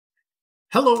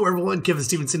Hello, everyone. Kevin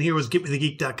Stevenson here with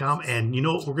GetMeTheGeek.com. And you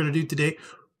know what we're going to do today?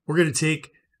 We're going to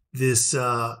take this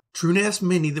TrueNAS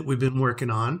Mini that we've been working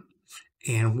on,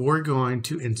 and we're going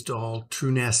to install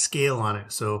TrueNAS Scale on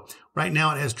it. So right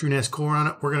now it has TrueNAS Core on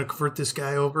it. We're going to convert this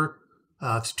guy over to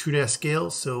TrueNAS Scale.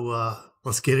 So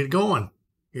let's get it going.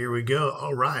 Here we go.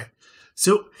 All right.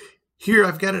 So here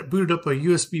I've got it booted up a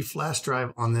USB flash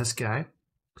drive on this guy.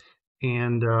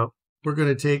 And we're going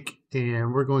to take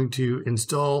and we're going to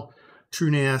install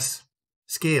TrueNAS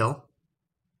Scale.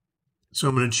 So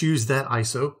I'm going to choose that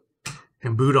ISO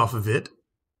and boot off of it,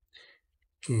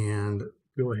 and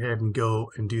go ahead and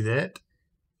go and do that.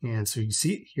 And so you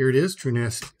see, here it is,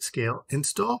 TrueNAS Scale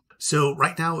install. So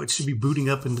right now it should be booting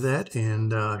up into that,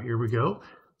 and here we go.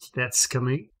 That's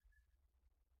coming.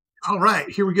 All right,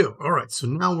 here we go. All right, so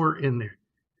now we're in there.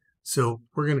 So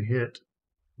we're going to hit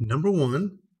number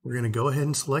 1. We're going to go ahead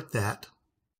and select that.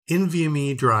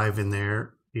 NVMe drive in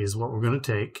there is what we're going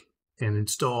to take and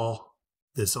install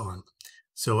this on.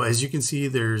 So as you can see,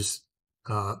 there's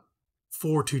 4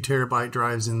 2 terabyte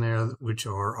drives in there, which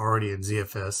are already in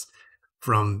ZFS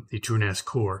from the TrueNAS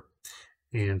Core.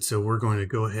 And so we're going to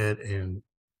go ahead and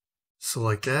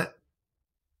select that.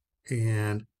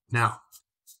 And now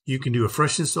you can do a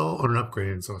fresh install or an upgrade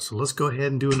install. So let's go ahead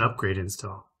and do an upgrade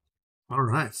install. All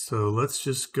right, so let's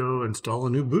just go install a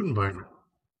new boot environment.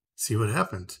 See what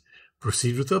happens.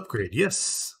 Proceed with upgrade.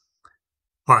 Yes.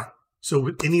 All right, so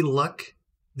with any luck,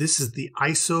 this is the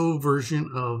ISO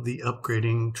version of the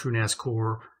upgrading TrueNAS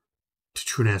Core to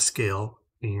TrueNAS Scale,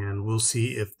 and we'll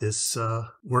see if this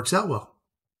works out well.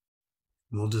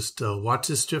 We'll just watch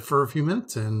this for a few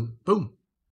minutes, and boom.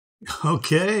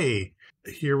 Okay,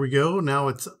 here we go. Now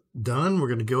it's done. We're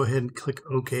going to go ahead and click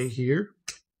OK here.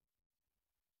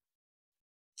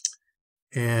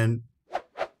 And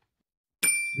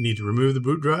we need to remove the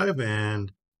boot drive,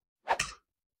 and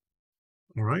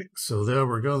all right, so there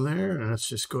we're going there. And let's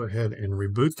just go ahead and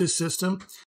reboot this system.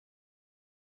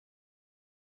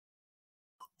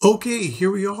 Okay, here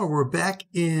we are. We're back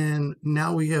in.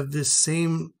 Now we have this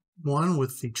same one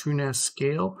with the TrueNAS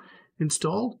Scale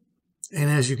installed. And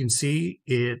as you can see,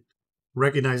 it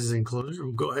recognizes enclosure.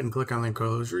 We'll go ahead and click on the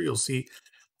enclosure. You'll see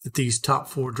that these top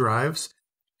 4 drives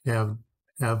have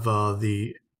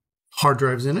the hard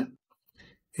drives in it.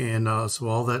 And so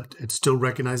all that, it still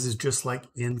recognizes just like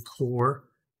in Core.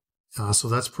 So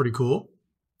that's pretty cool.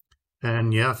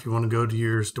 And yeah, if you want to go to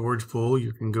your storage pool,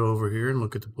 you can go over here and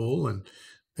look at the pool. And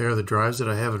there are the drives that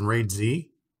I have in RAID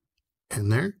Z in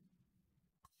there.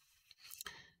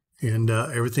 And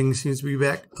everything seems to be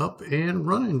back up and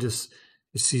running. Just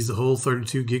it sees the whole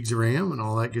 32 gigs of RAM and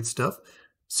all that good stuff.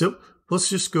 So let's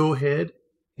just go ahead,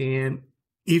 and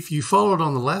if you followed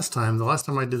on the last time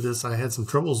I did this, I had some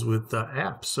troubles with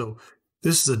apps. So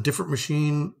this is a different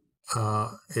machine.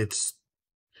 It's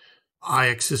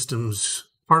IX Systems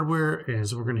hardware, and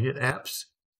so we're going to hit apps.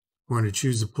 We're going to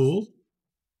choose the pool,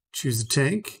 choose the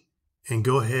tank, and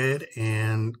go ahead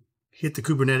and hit the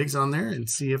Kubernetes on there and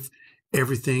see if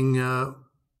everything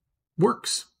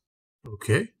works.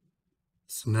 Okay,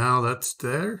 so now that's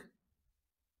there,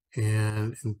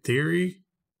 and in theory,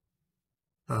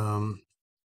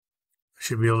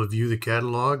 should be able to view the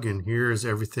catalog, and here is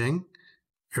everything.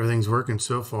 Everything's working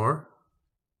so far.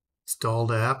 Installed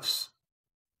apps,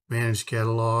 managed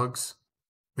catalogs,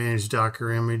 managed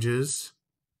Docker images.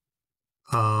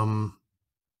 Oh,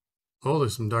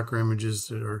 there's some Docker images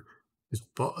that are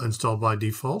installed by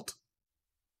default.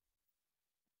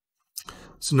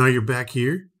 So now you're back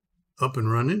here, up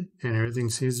and running, and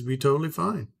everything seems to be totally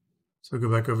fine. So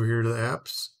go back over here to the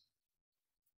apps.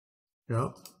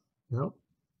 Yep.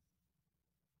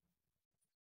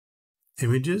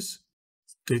 Images,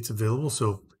 states available.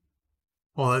 So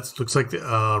all that looks like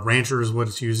the Rancher is what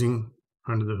it's using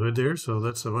under the hood there. So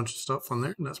that's a bunch of stuff on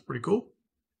there, and that's pretty cool.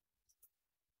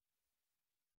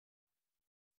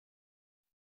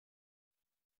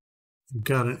 We've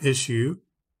got an issue.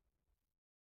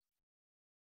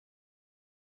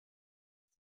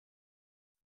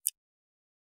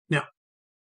 Now,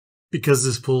 because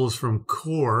this pool is from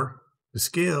Core to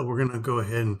Scale, we're going to go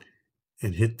ahead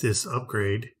and hit this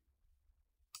upgrade.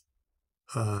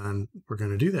 And we're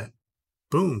going to do that.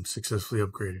 Boom, successfully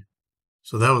upgraded.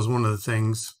 So that was one of the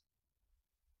things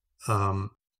that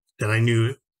I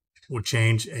knew would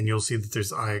change. And you'll see that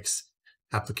there's IX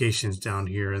applications down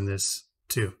here in this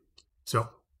too. So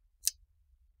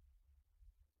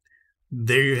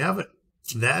there you have it.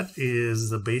 That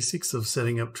is the basics of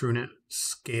setting up TrueNAS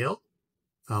Scale.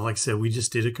 Like I said, we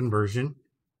just did a conversion.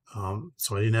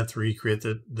 So I didn't have to recreate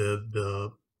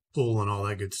the pool and all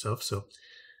that good stuff. So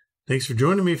thanks for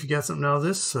joining me. If you got something out of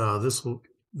this, this will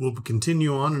we'll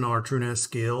continue on in our TrueNAS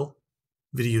scale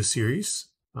video series.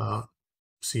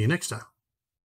 See you next time.